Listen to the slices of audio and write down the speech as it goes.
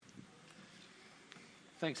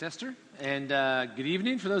Thanks, Esther. And good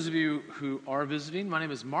evening. For those of you who are visiting, my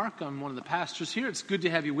name is Mark. I'm one of the pastors here. It's good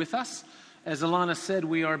to have you with us. As Alana said,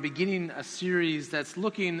 we are beginning a series that's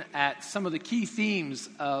looking at some of the key themes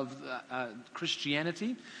of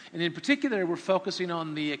Christianity. And in particular, we're focusing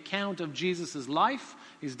on the account of Jesus' life,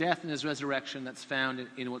 his death, and his resurrection that's found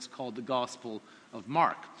in what's called the Gospel of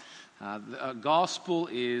Mark. The gospel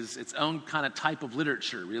is its own kind of type of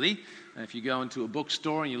literature, really. If you go into a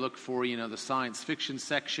bookstore and you look for, the science fiction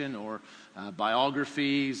section or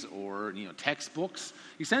biographies or, textbooks,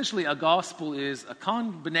 essentially a gospel is a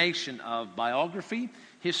combination of biography,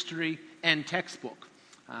 history, and textbook.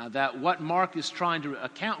 That what Mark is trying to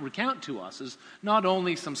recount to us is not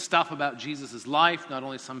only some stuff about Jesus' life, not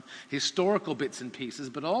only some historical bits and pieces,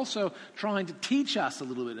 but also trying to teach us a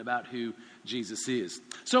little bit about who Jesus is.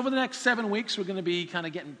 So over the next 7 weeks, we're going to be kind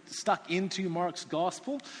of getting stuck into Mark's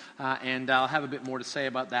gospel, and I'll have a bit more to say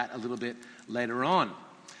about that a little bit later on.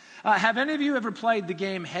 Have any of you ever played the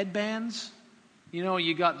game Headbands?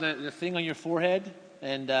 You got the thing on your forehead,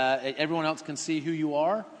 and everyone else can see who you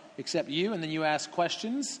are except you, and then you ask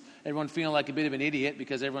questions. Everyone feeling like a bit of an idiot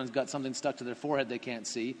because everyone's got something stuck to their forehead they can't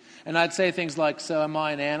see. And I'd say things like, so am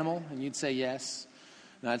I an animal? And you'd say yes.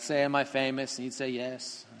 And I'd say, am I famous? And you'd say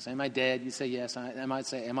yes. I'd say, am I dead? You'd say yes. I might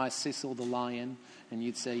say, am I Cecil the lion? And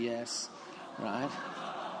you'd say yes. Right?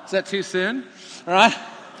 Is that too soon? All right?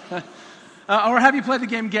 Or have you played the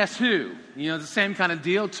game Guess Who? The same kind of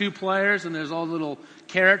deal. 2 players, and there's all the little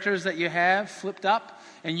characters that you have flipped up.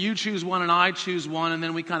 And you choose one and I choose one, and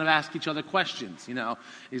then we kind of ask each other questions. Did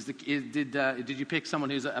you pick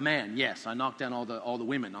someone who's a man? Yes, I knocked down all the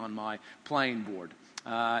women on my playing board.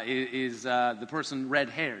 Is the person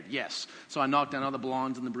red-haired? Yes. So I knocked down all the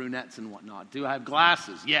blondes and the brunettes and whatnot. Do I have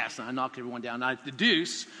glasses? Yes. And I knocked everyone down. I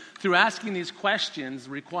deduce, through asking these questions,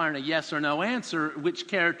 requiring a yes or no answer, which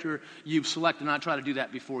character you've selected. And I try to do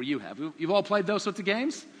that before you have. You've all played those sorts of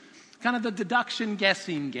games? Kind of the deduction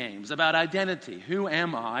guessing games about identity. Who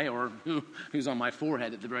am I, or who's on my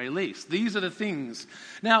forehead at the very least? These are the things.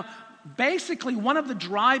 Now, basically, one of the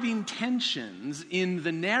driving tensions in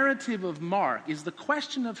the narrative of Mark is the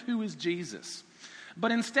question of who is Jesus.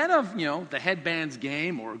 But instead of, the Headbands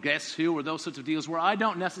game or Guess Who or those sorts of deals where I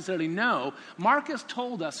don't necessarily know, Mark has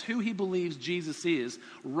told us who he believes Jesus is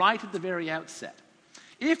right at the very outset.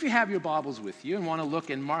 If you have your Bibles with you and want to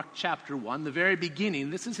look in Mark chapter 1, the very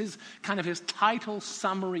beginning, this is his title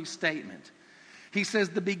summary statement. He says,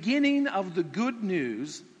 the beginning of the good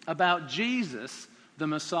news about Jesus, the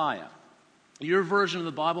Messiah. Your version of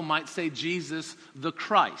the Bible might say Jesus the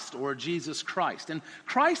Christ or Jesus Christ. And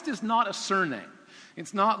Christ is not a surname.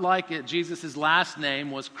 It's not like Jesus' last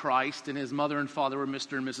name was Christ and his mother and father were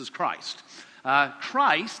Mr. and Mrs. Christ.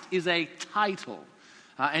 Christ is a title.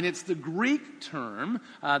 And it's the Greek term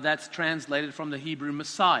that's translated from the Hebrew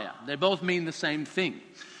Messiah. They both mean the same thing.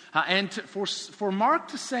 For Mark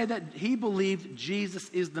to say that he believed Jesus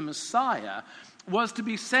is the Messiah was to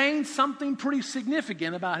be saying something pretty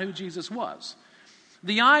significant about who Jesus was.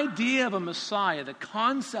 The idea of a Messiah, the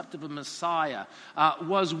concept of a Messiah,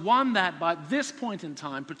 was one that by this point in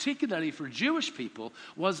time, particularly for Jewish people,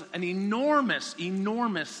 was an enormous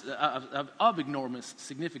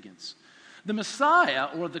significance. The Messiah,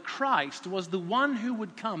 or the Christ, was the one who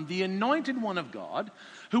would come, the anointed one of God,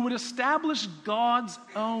 who would establish God's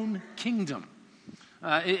own kingdom.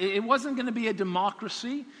 It wasn't going to be a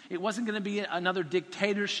democracy. It wasn't going to be another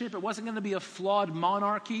dictatorship. It wasn't going to be a flawed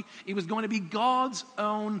monarchy. It was going to be God's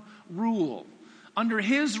own rule. Under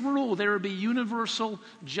his rule, there would be universal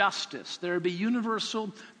justice. There would be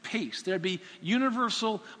universal peace. There would be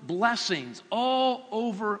universal blessings all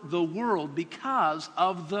over the world because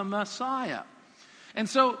of the Messiah. And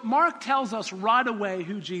so Mark tells us right away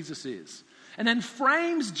who Jesus is, and then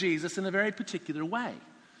frames Jesus in a very particular way.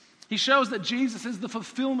 He shows that Jesus is the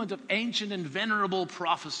fulfillment of ancient and venerable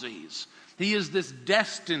prophecies. He is this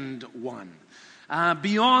destined one.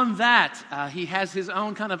 Beyond that, he has his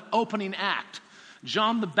own kind of opening act.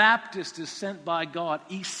 John the Baptist is sent by God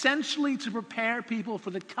essentially to prepare people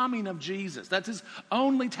for the coming of Jesus. That's his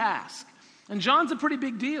only task. And John's a pretty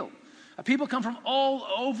big deal. People come from all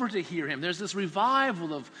over to hear him. There's this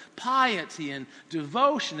revival of piety and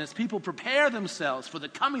devotion as people prepare themselves for the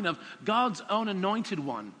coming of God's own anointed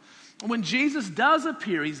one. When Jesus does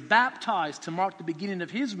appear, he's baptized to mark the beginning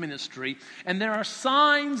of his ministry, and there are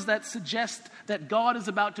signs that suggest that God is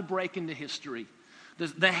about to break into history.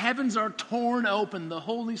 The heavens are torn open. The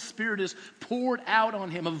Holy Spirit is poured out on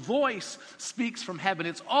him. A voice speaks from heaven.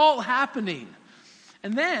 It's all happening.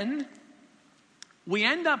 And then we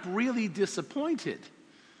end up really disappointed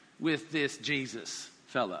with this Jesus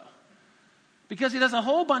fellow. because he does a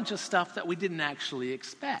whole bunch of stuff that we didn't actually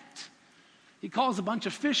expect. He calls a bunch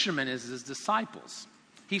of fishermen as his disciples.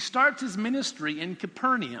 He starts his ministry in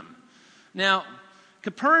Capernaum. Now,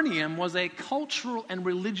 Capernaum was a cultural and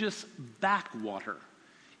religious backwater.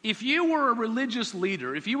 If you were a religious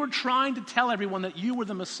leader, if you were trying to tell everyone that you were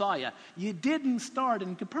the Messiah, you didn't start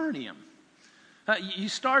in Capernaum. You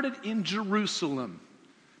started in Jerusalem.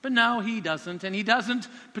 But no, he doesn't. And he doesn't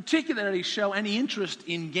particularly show any interest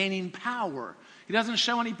in gaining power. He doesn't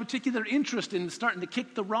show any particular interest in starting to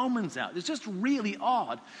kick the Romans out. It's just really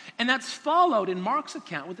odd. And that's followed in Mark's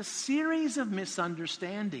account with a series of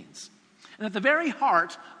misunderstandings. And at the very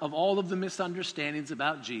heart of all of the misunderstandings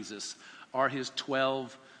about Jesus are his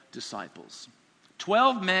 12 disciples.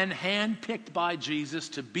 12 men handpicked by Jesus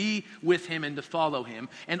to be with him and to follow him.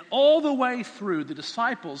 And all the way through, the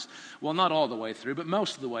disciples, well, not all the way through, but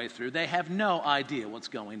most of the way through, they have no idea what's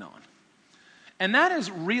going on. And that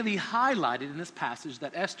is really highlighted in this passage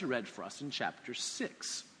that Esther read for us in chapter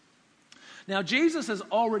 6. Now, Jesus has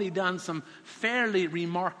already done some fairly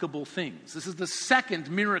remarkable things. This is the second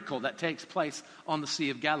miracle that takes place on the Sea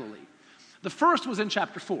of Galilee. The first was in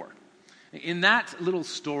chapter 4. In that little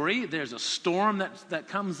story, there's a storm that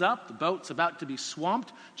comes up. The boat's about to be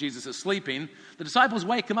swamped. Jesus is sleeping. The disciples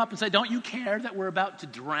wake him up and say, "Don't you care that we're about to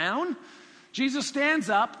drown?" Jesus stands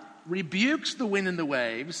up, rebukes the wind and the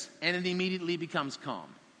waves, and it immediately becomes calm.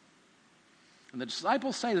 And the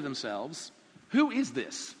disciples say to themselves, "Who is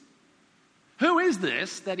this? Who is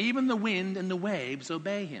this that even the wind and the waves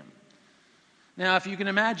obey him?" Now, if you can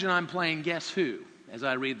imagine, I'm playing Guess Who as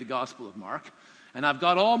I read the Gospel of Mark. And I've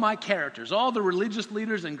got all my characters, all the religious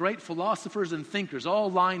leaders and great philosophers and thinkers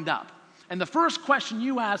all lined up. And the first question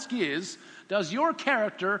you ask is, does your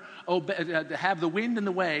character have the wind and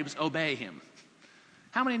the waves obey him?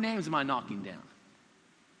 How many names am I knocking down?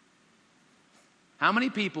 How many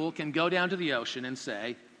people can go down to the ocean and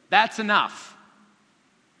say, "That's enough.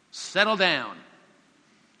 Settle down"?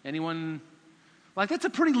 Anyone? Like, that's a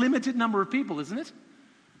pretty limited number of people, isn't it?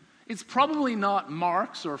 It's probably not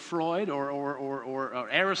Marx or Freud or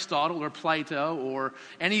Aristotle or Plato or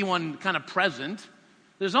anyone kind of present.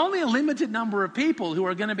 There's only a limited number of people who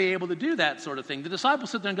are going to be able to do that sort of thing. The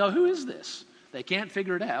disciples sit there and go, "Who is this?" They can't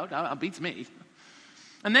figure it out. It beats me.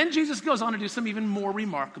 And then Jesus goes on to do some even more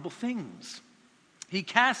remarkable things. He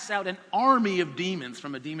casts out an army of demons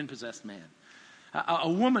from a demon-possessed man.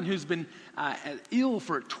 A woman who's been ill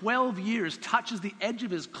for 12 years touches the edge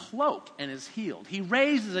of his cloak and is healed. He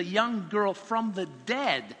raises a young girl from the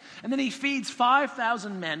dead. And then he feeds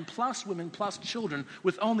 5,000 men, plus women, plus children,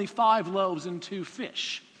 with only 5 loaves and 2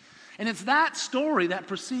 fish. And it's that story that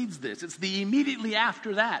precedes this. It's the immediately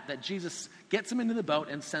after that Jesus gets them into the boat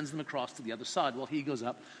and sends them across to the other side while he goes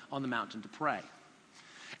up on the mountain to pray.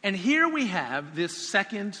 And here we have this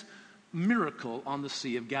second miracle on the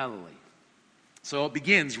Sea of Galilee. So it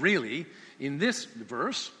begins really in this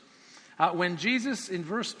verse, when Jesus, in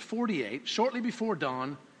verse 48, shortly before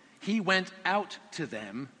dawn, he went out to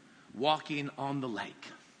them walking on the lake.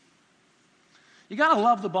 You got to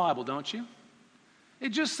love the Bible, don't you? It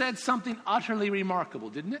just said something utterly remarkable,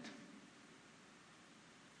 didn't it?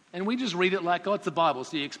 And we just read it like, oh, it's the Bible,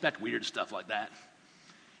 so you expect weird stuff like that.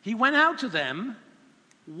 He went out to them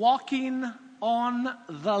walking on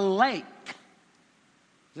the lake.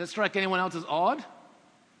 Does that strike anyone else as odd?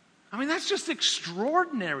 I mean, that's just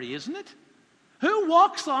extraordinary, isn't it? Who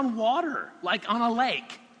walks on water, like on a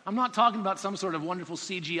lake? I'm not talking about some sort of wonderful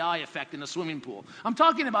CGI effect in a swimming pool. I'm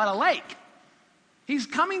talking about a lake. He's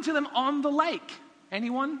coming to them on the lake.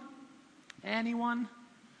 Anyone? Anyone?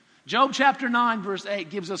 Job chapter 9, verse 8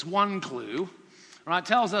 gives us one clue. Right? It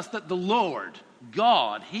tells us that the Lord,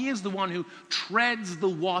 God, he is the one who treads the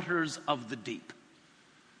waters of the deep.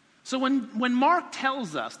 So when Mark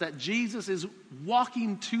tells us that Jesus is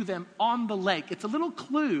walking to them on the lake, it's a little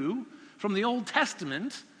clue from the Old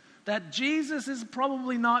Testament that Jesus is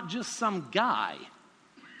probably not just some guy.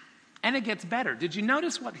 And it gets better. Did you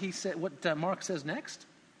notice what he said? What Mark says next?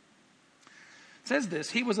 It says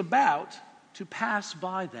this: he was about to pass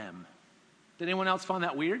by them. Did anyone else find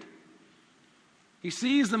that weird? He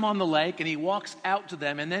sees them on the lake and he walks out to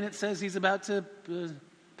them, and then it says he's about to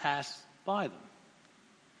pass by them.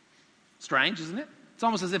 Strange, isn't it? It's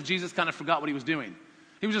almost as if Jesus kind of forgot what he was doing.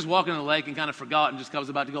 He was just walking on the lake and kind of forgot and just was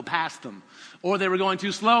about to go past them. Or they were going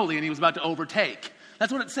too slowly and he was about to overtake.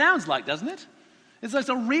 That's what it sounds like, doesn't it? It's like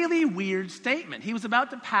a really weird statement. He was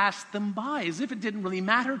about to pass them by, as if it didn't really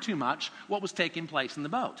matter too much what was taking place in the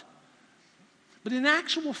boat. But in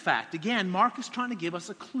actual fact, again, Mark is trying to give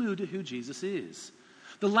us a clue to who Jesus is.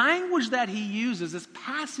 The language that he uses is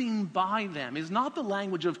passing by them, is not the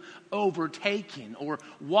language of overtaking or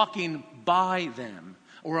walking by them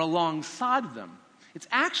or alongside of them. It's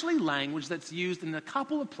actually language that's used in a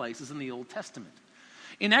couple of places in the Old Testament.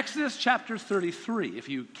 In Exodus chapter 33, if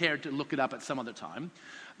you care to look it up at some other time,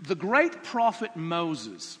 the great prophet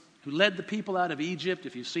Moses, who led the people out of Egypt,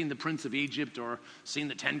 if you've seen The Prince of Egypt or seen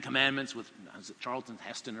the Ten Commandments with Charlton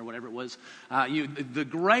Heston or whatever it was, the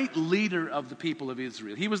great leader of the people of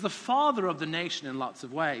Israel. He was the father of the nation in lots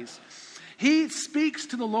of ways. He speaks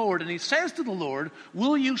to the Lord and he says to the Lord,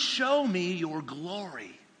 "Will you show me your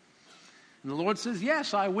glory?" And the Lord says,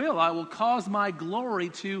 "Yes, I will. I will cause my glory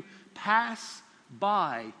to pass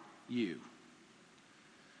by you.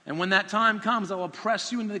 And when that time comes, I will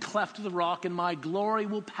press you into the cleft of the rock, and my glory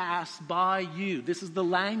will pass by you." This is the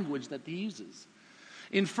language that he uses.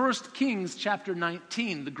 In 1 Kings chapter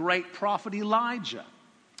 19, the great prophet Elijah,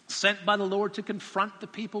 sent by the Lord to confront the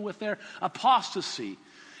people with their apostasy,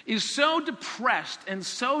 is so depressed and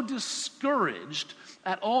so discouraged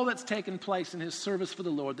at all that's taken place in his service for the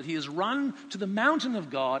Lord that he has run to the mountain of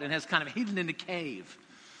God and has kind of hidden in a cave.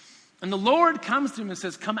 And the Lord comes to him and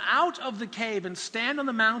says, "Come out of the cave and stand on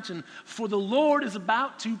the mountain, for the Lord is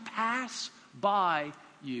about to pass by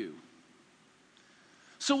you."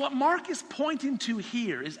 So what Mark is pointing to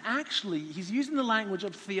here is actually, he's using the language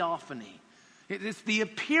of theophany. It's the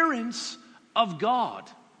appearance of God.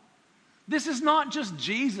 This is not just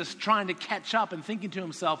Jesus trying to catch up and thinking to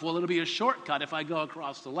himself, well, it'll be a shortcut if I go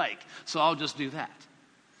across the lake, so I'll just do that.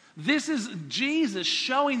 This is Jesus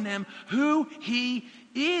showing them who he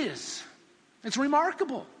is. It's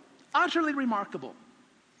remarkable, utterly remarkable.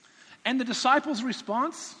 And the disciples'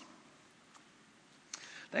 response?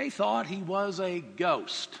 They thought he was a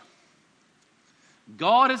ghost.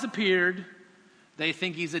 God has appeared. They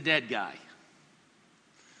think he's a dead guy.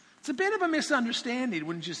 It's a bit of a misunderstanding,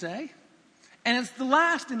 wouldn't you say? And it's the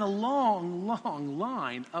last in a long, long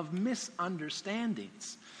line of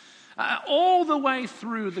misunderstandings. All the way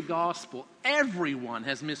through the gospel, everyone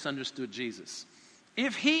has misunderstood Jesus.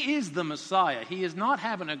 If he is the Messiah, he is not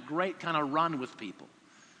having a great kind of run with people.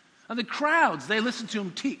 And the crowds, they listen to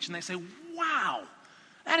him teach and they say, "Wow,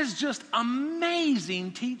 that is just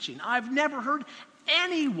amazing teaching. I've never heard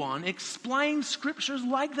anyone explain scriptures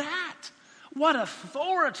like that. What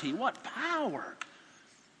authority, what power."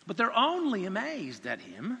 But they're only amazed at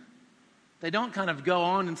him. They don't kind of go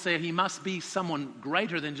on and say he must be someone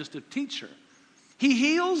greater than just a teacher. He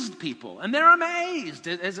heals people, and they're amazed.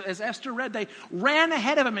 As Esther read, they ran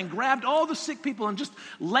ahead of him and grabbed all the sick people and just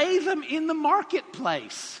laid them in the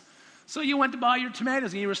marketplace. So you went to buy your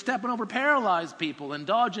tomatoes, and you were stepping over paralyzed people and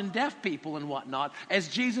dodging deaf people and whatnot as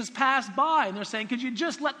Jesus passed by. And they're saying, "Could you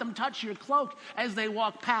just let them touch your cloak?" as they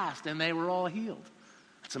walked past, and they were all healed.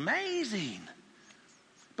 It's amazing.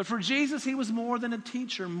 But for Jesus, he was more than a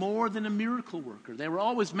teacher, more than a miracle worker. They were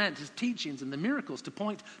always meant, his teachings and the miracles, to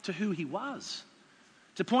point to who he was.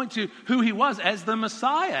 To point to who he was as the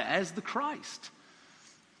Messiah, as the Christ.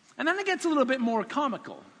 And then it gets a little bit more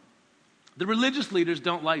comical. The religious leaders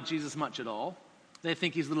don't like Jesus much at all. They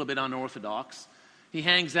think he's a little bit unorthodox. He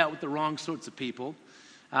hangs out with the wrong sorts of people.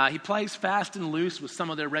 He plays fast and loose with some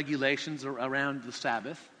of their regulations around the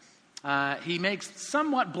Sabbath. He makes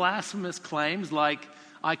somewhat blasphemous claims like,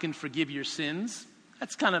 "I can forgive your sins."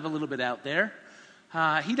 That's kind of a little bit out there.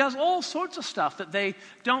 He does all sorts of stuff that they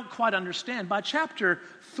don't quite understand. By chapter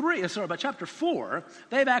 4,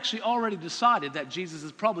 they've actually already decided that Jesus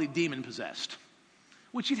is probably demon-possessed,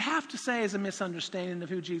 which you'd have to say is a misunderstanding of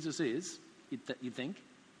who Jesus is, you'd think.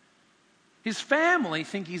 His family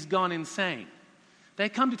think he's gone insane. They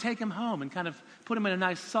come to take him home and kind of put him in a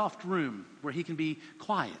nice soft room where he can be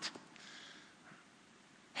quiet.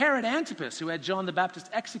 Herod Antipas, who had John the Baptist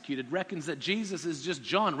executed, reckons that Jesus is just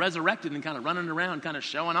John resurrected and kind of running around, kind of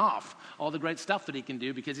showing off all the great stuff that he can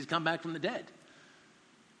do because he's come back from the dead.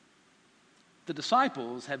 The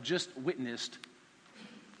disciples have just witnessed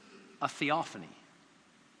a theophany,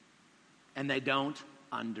 and they don't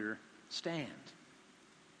understand.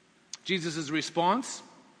 Jesus' response,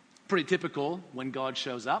 pretty typical when God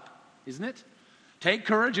shows up, isn't it? "Take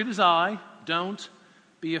courage, it is I. Don't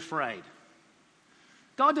be afraid."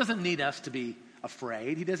 God doesn't need us to be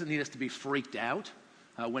afraid. He doesn't need us to be freaked out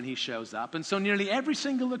when he shows up. And so nearly every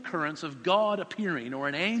single occurrence of God appearing or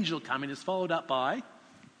an angel coming is followed up by,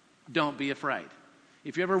 "Don't be afraid."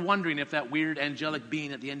 If you're ever wondering if that weird angelic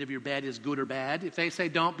being at the end of your bed is good or bad, if they say,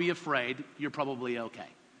 "Don't be afraid," you're probably okay.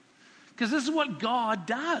 Because this is what God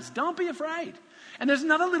does. Don't be afraid. And there's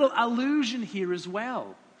another little allusion here as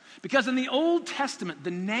well. Because in the Old Testament,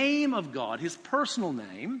 the name of God, his personal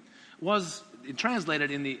name, was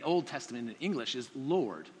translated in the Old Testament in English is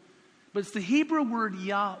Lord. But it's the Hebrew word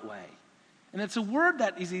Yahweh. And it's a word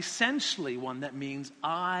that is essentially one that means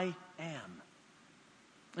I am.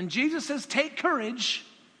 And Jesus says, take courage,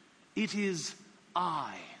 it is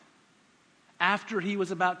I. After he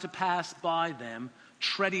was about to pass by them,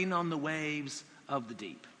 treading on the waves of the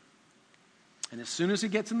deep. And as soon as he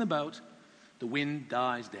gets in the boat, the wind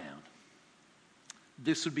dies down.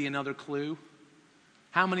 This would be another clue.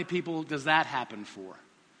 How many people does that happen for?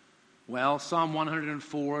 Well, Psalm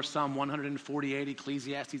 104, Psalm 148,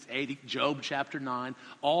 Ecclesiastes 8, Job chapter 9,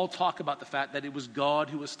 all talk about the fact that it was God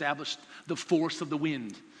who established the force of the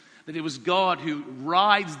wind. That it was God who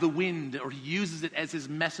rides the wind or uses it as his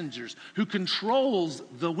messengers, who controls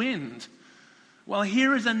the wind. Well,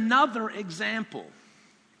 here is another example.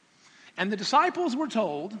 And the disciples, we're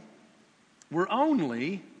told, were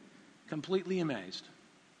only completely amazed.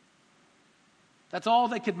 That's all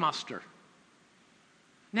they could muster.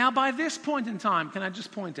 Now, by this point in time, can I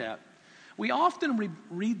just point out, we often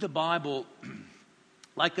read the Bible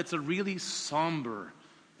like it's a really somber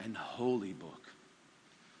and holy book.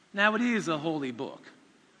 Now, it is a holy book,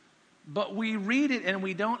 but we read it and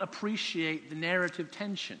we don't appreciate the narrative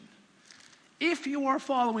tension. If you are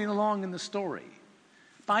following along in the story,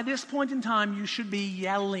 by this point in time, you should be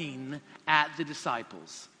yelling at the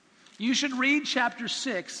disciples. You should read chapter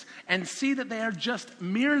 6 and see that they are just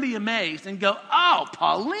merely amazed and go, oh,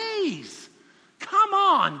 please, come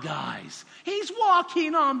on, guys. He's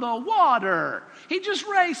walking on the water. He just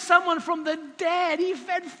raised someone from the dead. He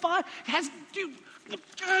fed five.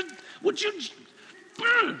 Would you?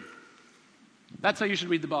 That's how you should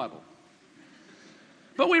read the Bible.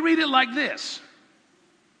 But we read it like this.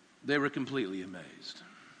 They were completely amazed.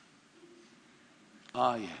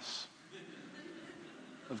 Ah, yes.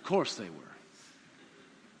 Of course they were.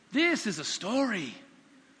 This is a story.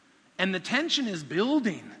 And the tension is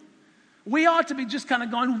building. We ought to be just kind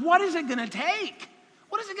of going, what is it going to take?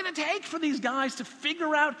 What is it going to take for these guys to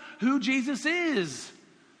figure out who Jesus is?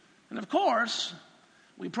 And of course,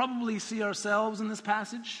 we probably see ourselves in this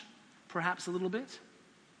passage, perhaps a little bit.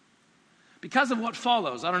 Because of what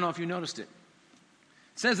follows. I don't know if you noticed it.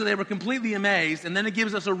 It says that they were completely amazed, and then it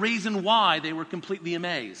gives us a reason why they were completely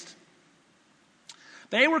amazed.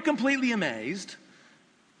 They were completely amazed,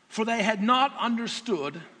 for they had not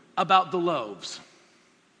understood about the loaves.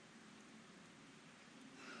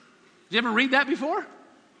 Did you ever read that before?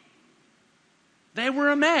 They were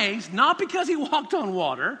amazed, not because he walked on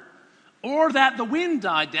water, or that the wind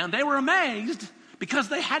died down. They were amazed because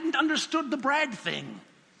they hadn't understood the bread thing.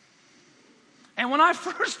 And when I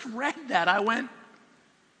first read that, I went,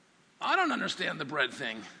 I don't understand the bread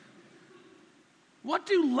thing. What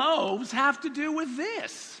do loaves have to do with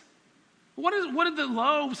this? What did the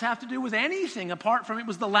loaves have to do with anything apart from it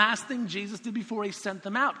was the last thing Jesus did before he sent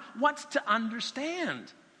them out? What's to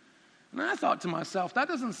understand? And I thought to myself, that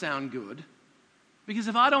doesn't sound good. Because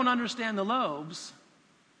if I don't understand the loaves,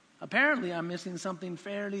 apparently I'm missing something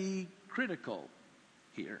fairly critical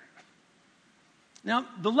here. Now,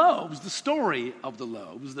 the loaves, the story of the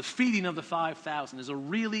loaves, the feeding of the 5,000 is a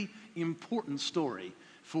really important story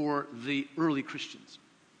for the early Christians.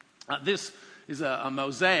 This is a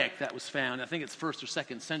mosaic that was found, I think it's 1st or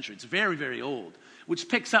 2nd century. It's very, very old, which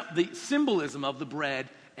picks up the symbolism of the bread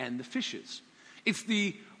and the fishes. It's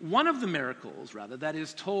one of the miracles, rather, that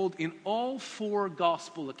is told in all 4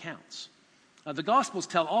 gospel accounts. The Gospels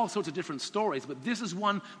tell all sorts of different stories, but this is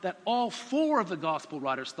one that all 4 of the Gospel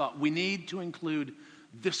writers thought we need to include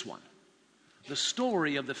this one. The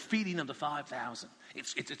story of the feeding of the 5,000.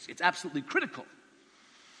 It's absolutely critical.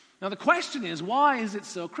 Now the question is, why is it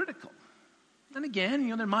so critical? And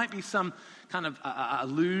again, there might be some kind of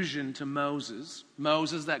allusion to Moses.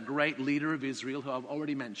 Moses, that great leader of Israel, who I've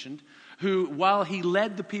already mentioned, who, while he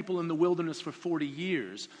led the people in the wilderness for 40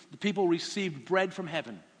 years, the people received bread from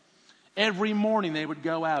heaven. Every morning they would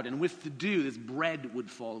go out, and with the dew, this bread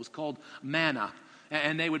would fall. It was called manna.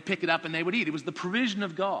 And they would pick it up and they would eat. It was the provision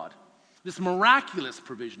of God, this miraculous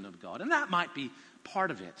provision of God. And that might be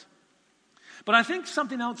part of it. But I think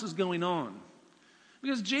something else is going on.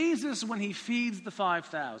 Because Jesus, when he feeds the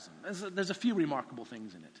 5,000, there's a few remarkable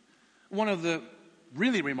things in it. One of the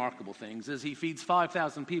really remarkable things is he feeds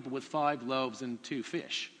 5,000 people with 5 loaves and 2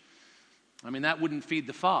 fish. I mean, that wouldn't feed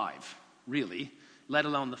the 5, really, let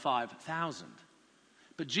alone the 5,000.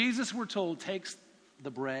 But Jesus, we're told, takes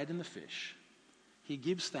the bread and the fish. He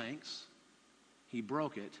gives thanks. He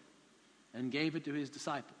broke it and gave it to his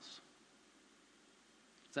disciples.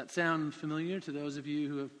 Does that sound familiar to those of you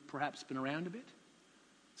who have perhaps been around a bit?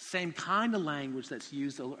 Same kind of language that's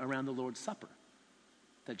used around the Lord's Supper.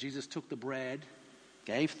 That Jesus took the bread,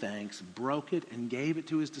 gave thanks, broke it, and gave it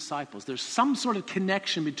to his disciples. There's some sort of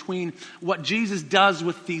connection between what Jesus does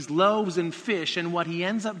with these loaves and fish and what he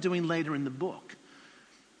ends up doing later in the book.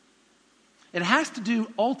 It has to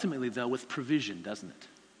do ultimately, though, with provision, doesn't it?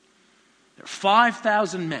 There are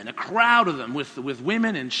 5,000 men, a crowd of them with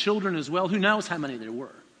women and children as well. Who knows how many there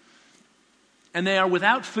were? And they are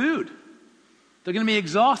without food. They're going to be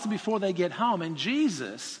exhausted before they get home, and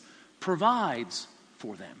Jesus provides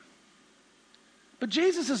for them. But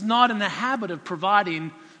Jesus is not in the habit of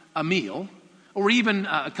providing a meal or even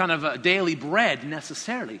a kind of a daily bread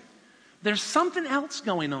necessarily. There's something else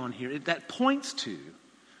going on here that points to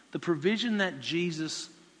the provision that Jesus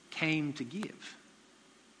came to give,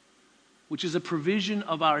 which is a provision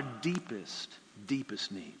of our deepest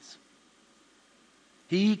needs.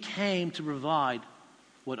 He came to provide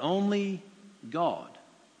what only God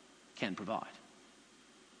can provide,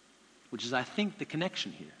 which is, I think, the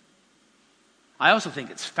connection here. I also think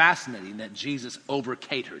it's fascinating that Jesus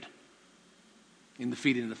over-catered in the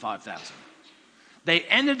feeding of the 5,000. They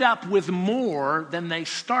ended up with more than they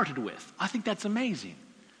started with. I think that's amazing.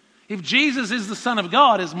 If Jesus is the Son of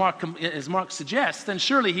God, as Mark suggests, then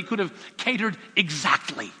surely he could have catered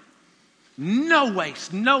exactly. No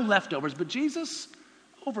waste, no leftovers. But Jesus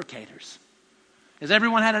over-caters. Has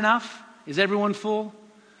everyone had enough? Is everyone full?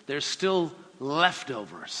 There's still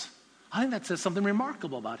leftovers. I think that says something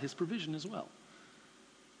remarkable about his provision as well.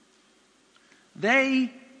 They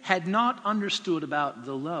had not understood about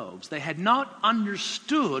the loaves. They had not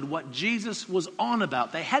understood what Jesus was on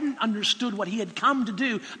about. They hadn't understood what he had come to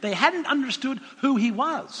do. They hadn't understood who he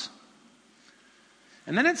was.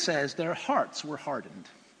 And then it says their hearts were hardened.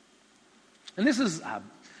 And this is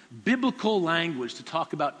biblical language to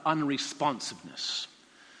talk about unresponsiveness.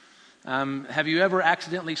 Have you ever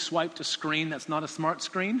accidentally swiped a screen that's not a smart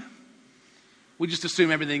screen? We just assume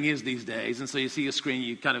everything is these days, and so you see a screen,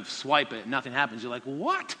 you kind of swipe it, and nothing happens. You're like,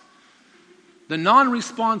 what? The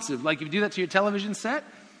non-responsive, like if you do that to your television set,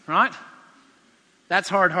 right? That's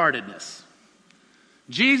hard-heartedness.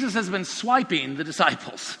 Jesus has been swiping the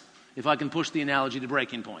disciples, if I can push the analogy to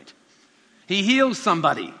breaking point. He heals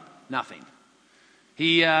somebody, nothing.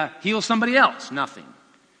 He heals somebody else, nothing.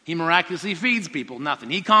 He miraculously feeds people, nothing.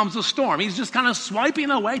 He calms the storm. He's just kind of swiping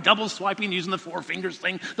away, double swiping, using the four fingers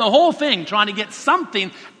thing, the whole thing, trying to get something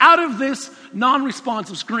out of this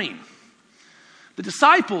non-responsive screen. The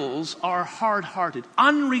disciples are hard-hearted,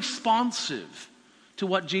 unresponsive to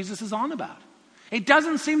what Jesus is on about. It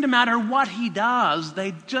doesn't seem to matter what he does,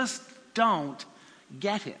 they just don't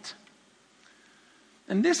get it.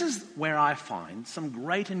 And this is where I find some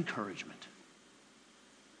great encouragement.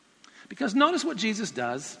 Because notice what Jesus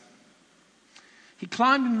does. He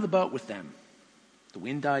climbed into the boat with them. The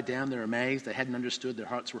wind died down, they're amazed, they hadn't understood, their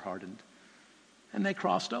hearts were hardened. And they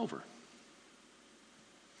crossed over.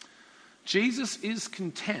 Jesus is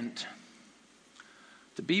content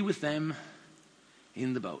to be with them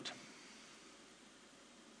in the boat.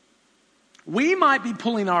 We might be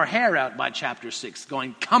pulling our hair out by chapter 6,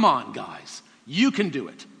 going, come on, guys, you can do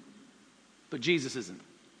it. But Jesus isn't.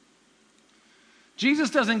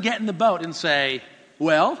 Jesus doesn't get in the boat and say,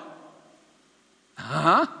 well,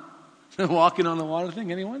 walking on the water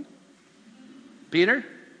thing, anyone? Peter?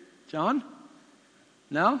 John?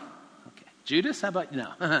 No? Okay. Judas, how about you?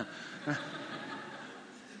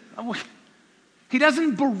 No. He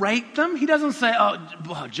doesn't berate them. He doesn't say,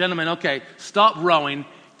 oh, gentlemen, okay, stop rowing.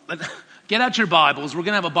 Get out your Bibles. We're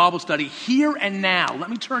going to have a Bible study here and now.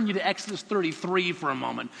 Let me turn you to Exodus 33 for a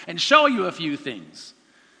moment and show you a few things.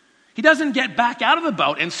 He doesn't get back out of the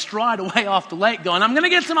boat and stride away off the lake going, I'm going to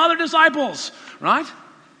get some other disciples, right?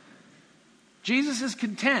 Jesus is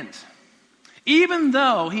content. Even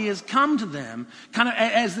though he has come to them kind of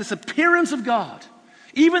as this appearance of God,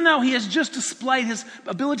 even though he has just displayed his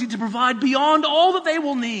ability to provide beyond all that they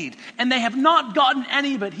will need, and they have not gotten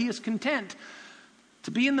any of it, he is content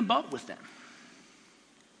to be in the boat with them.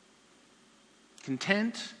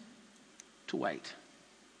 Content to wait.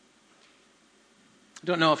 I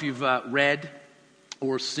don't know if you've read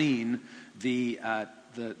or seen the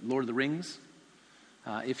Lord of the Rings.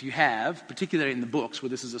 If you have, particularly in the books where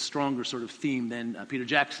this is a stronger sort of theme than Peter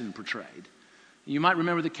Jackson portrayed, you might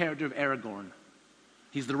remember the character of Aragorn.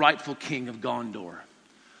 He's the rightful king of Gondor.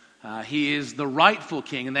 He is the rightful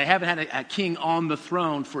king, and they haven't had a king on the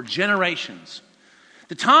throne for generations.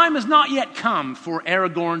 The time has not yet come for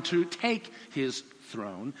Aragorn to take his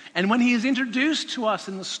throne. And when he is introduced to us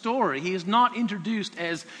in the story, he is not introduced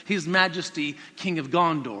as His Majesty, King of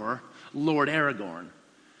Gondor, Lord Aragorn.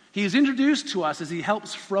 He is introduced to us as he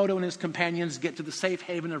helps Frodo and his companions get to the safe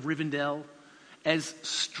haven of Rivendell as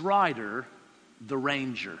Strider the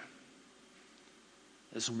Ranger.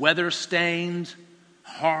 this weather-stained,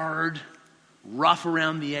 hard, rough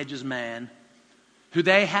around the edges man who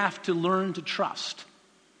they have to learn to trust.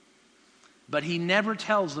 But he never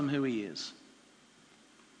tells them who he is.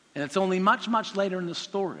 And it's only much, much later in the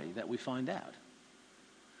story that we find out.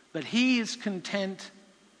 But he is content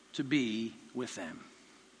to be with them.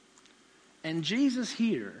 And Jesus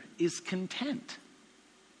here is content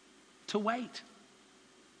to wait.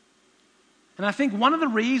 And I think one of the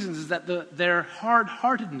reasons is that their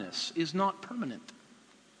hard-heartedness is not permanent.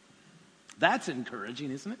 That's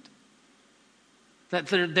encouraging, isn't it? That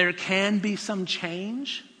there can be some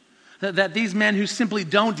change. That these men who simply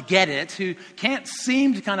don't get it, who can't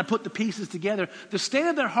seem to kind of put the pieces together, the state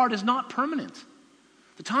of their heart is not permanent.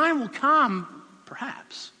 The time will come,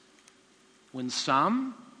 perhaps, when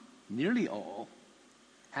some, nearly all,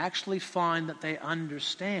 actually find that they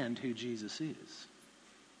understand who Jesus is.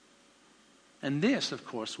 And this, of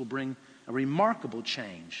course, will bring a remarkable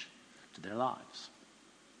change to their lives.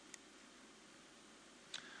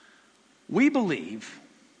 We believe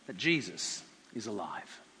that Jesus is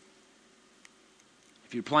alive.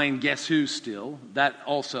 If you're playing Guess Who still, that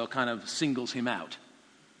also kind of singles him out.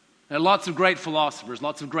 There are lots of great philosophers,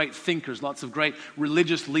 lots of great thinkers, lots of great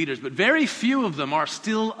religious leaders, but very few of them are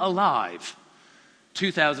still alive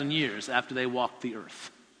 2,000 years after they walked the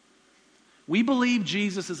earth. We believe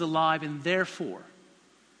Jesus is alive, and therefore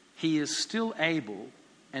he is still able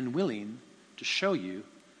and willing to show you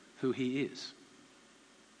who he is.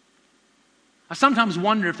 I sometimes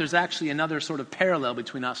wonder if there's actually another sort of parallel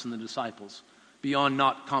between us and the disciples, beyond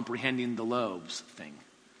not comprehending the loaves thing.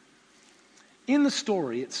 In the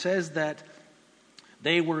story, it says that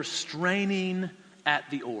they were straining at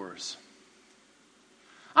the oars.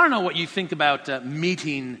 I don't know what you think about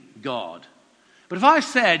meeting God, but if I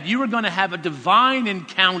said you were going to have a divine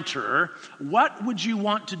encounter, what would you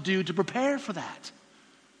want to do to prepare for that?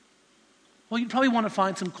 Well, you'd probably want to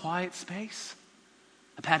find some quiet space,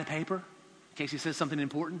 a pad of paper, in case he says something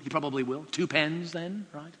important. He probably will. 2 pens then,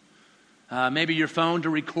 right? Maybe your phone to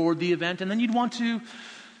record the event, and then you'd want to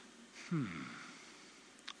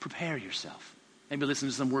prepare yourself. Maybe listen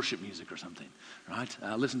to some worship music or something, right?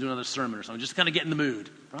 Listen to another sermon or something, just to kind of get in the mood,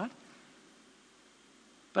 right?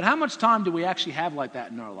 But how much time do we actually have like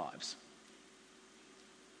that in our lives?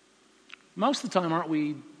 Most of the time, aren't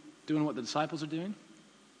we doing what the disciples are doing?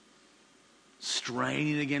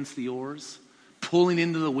 Straining against the oars, pulling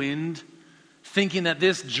into the wind, thinking that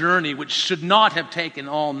this journey, which should not have taken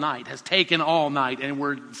all night, has taken all night, and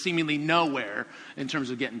we're seemingly nowhere in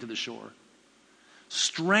terms of getting to the shore.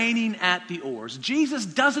 Straining at the oars. Jesus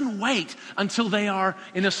doesn't wait until they are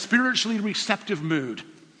in a spiritually receptive mood.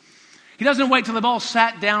 He doesn't wait till they've all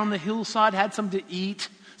sat down on the hillside, had something to eat,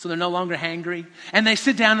 so they're no longer hangry, and they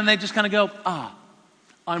sit down and they just kind of go,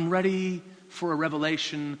 I'm ready for a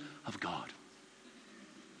revelation of God.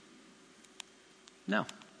 No.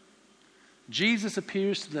 Jesus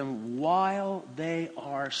appears to them while they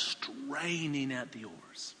are straining at the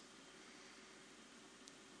oars.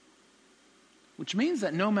 Which means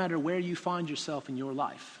that no matter where you find yourself in your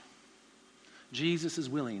life, Jesus is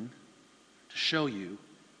willing to show you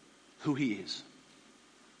who he is.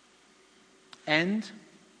 And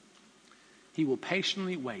he will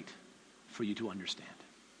patiently wait for you to understand.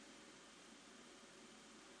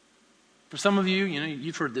 For some of you,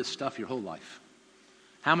 you've heard this stuff your whole life.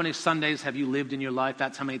 How many Sundays have you lived in your life?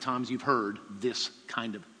 That's how many times you've heard this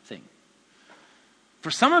kind of thing.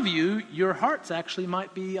 For some of you, your hearts actually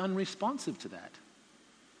might be unresponsive to that.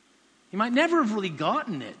 You might never have really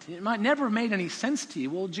gotten it. It might never have made any sense to you.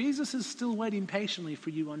 Well, Jesus is still waiting patiently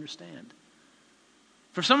for you to understand.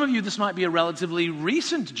 For some of you, this might be a relatively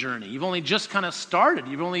recent journey. You've only just kind of started.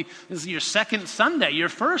 This is your second Sunday, your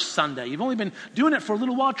first Sunday. You've only been doing it for a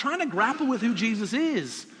little while, trying to grapple with who Jesus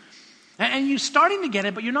is. And you're starting to get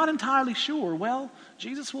it, but you're not entirely sure. Well,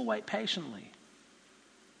 Jesus will wait patiently.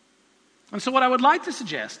 And so what I would like to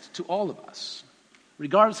suggest to all of us,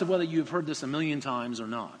 regardless of whether you've heard this a million times or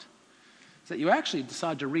not, is that you actually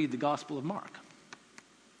decide to read the Gospel of Mark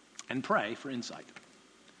and pray for insight.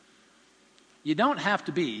 You don't have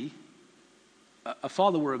to be a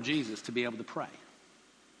follower of Jesus to be able to pray.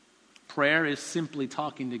 Prayer is simply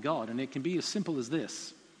talking to God, and it can be as simple as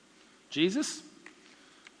this. Jesus,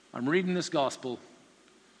 I'm reading this gospel.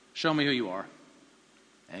 Show me who you are.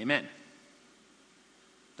 Amen.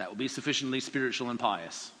 That will be sufficiently spiritual and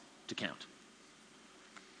pious to count.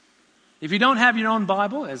 If you don't have your own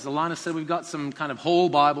Bible, as Alana said, we've got some kind of whole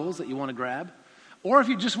Bibles that you want to grab. Or if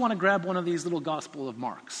you just want to grab one of these little Gospel of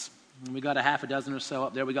Marks. And we got a half a dozen or so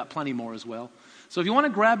up there. We got plenty more as well. So if you want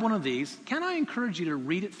to grab one of these, can I encourage you to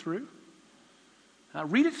read it through?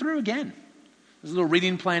 Read it through again. There's a little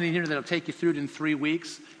reading plan in here that'll take you through it in 3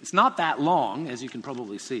 weeks. It's not that long, as you can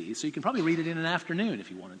probably see, so you can probably read it in an afternoon if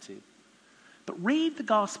you wanted to. But read the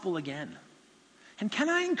gospel again. And can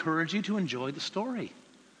I encourage you to enjoy the story?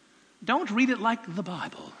 Don't read it like the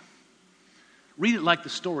Bible. Read it like the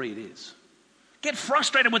story it is. Get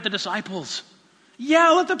frustrated with the disciples.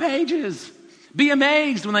 Yell at the pages. Be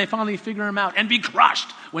amazed when they finally figure him out. And be crushed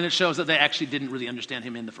when it shows that they actually didn't really understand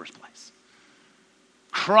him in the first place.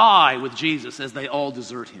 Cry with Jesus as they all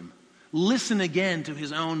desert him. Listen again to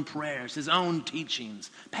his own prayers, his own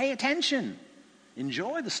teachings. Pay attention.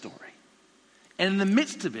 Enjoy the story. And in the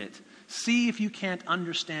midst of it, see if you can't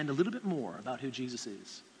understand a little bit more about who Jesus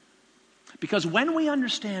is. Because when we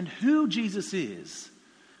understand who Jesus is,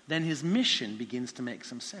 then his mission begins to make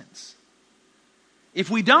some sense. If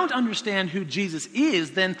we don't understand who Jesus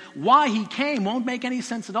is, then why he came won't make any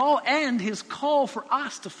sense at all, and his call for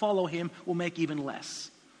us to follow him will make even less.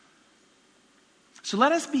 So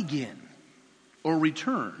let us begin, or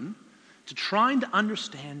return, to trying to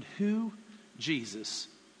understand who Jesus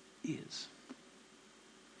is.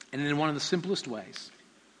 And in one of the simplest ways,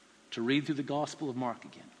 to read through the Gospel of Mark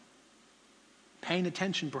again. Paying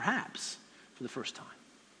attention, perhaps, for the first time.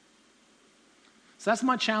 So that's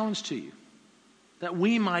my challenge to you. That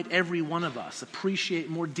we might, every one of us, appreciate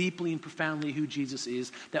more deeply and profoundly who Jesus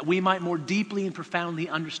is. That we might more deeply and profoundly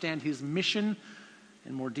understand his mission.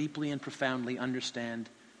 And more deeply and profoundly understand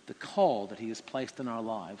the call that he has placed in our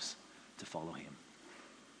lives to follow him.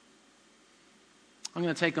 I'm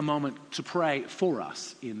going to take a moment to pray for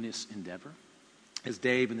us in this endeavor. As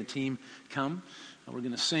Dave and the team come, we're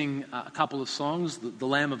going to sing a couple of songs, the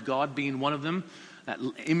Lamb of God being one of them. That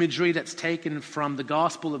imagery that's taken from the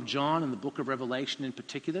Gospel of John and the book of Revelation in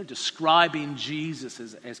particular, describing Jesus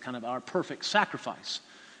as kind of our perfect sacrifice.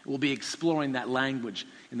 We'll be exploring that language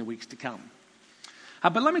in the weeks to come.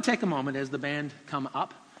 But let me take a moment as the band come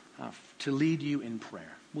up to lead you in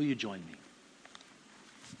prayer. Will you join me?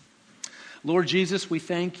 Lord Jesus, we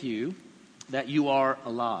thank you that you are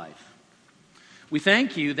alive. We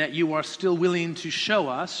thank you that you are still willing to show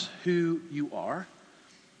us who you are.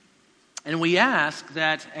 And we ask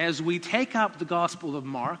that as we take up the Gospel of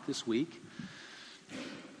Mark this week,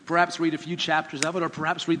 perhaps read a few chapters of it or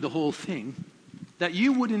perhaps read the whole thing, that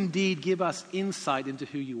you would indeed give us insight into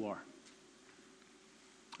who you are.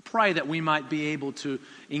 Pray that we might be able to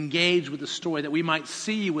engage with the story, that we might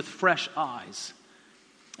see you with fresh eyes.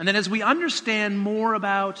 And that as we understand more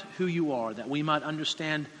about who you are, that we might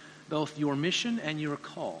understand both your mission and your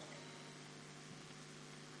call.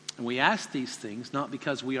 And we ask these things not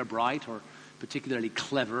because we are bright or particularly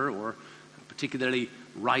clever or particularly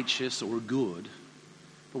righteous or good,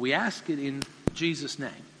 but we ask it in Jesus'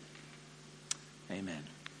 name. Amen.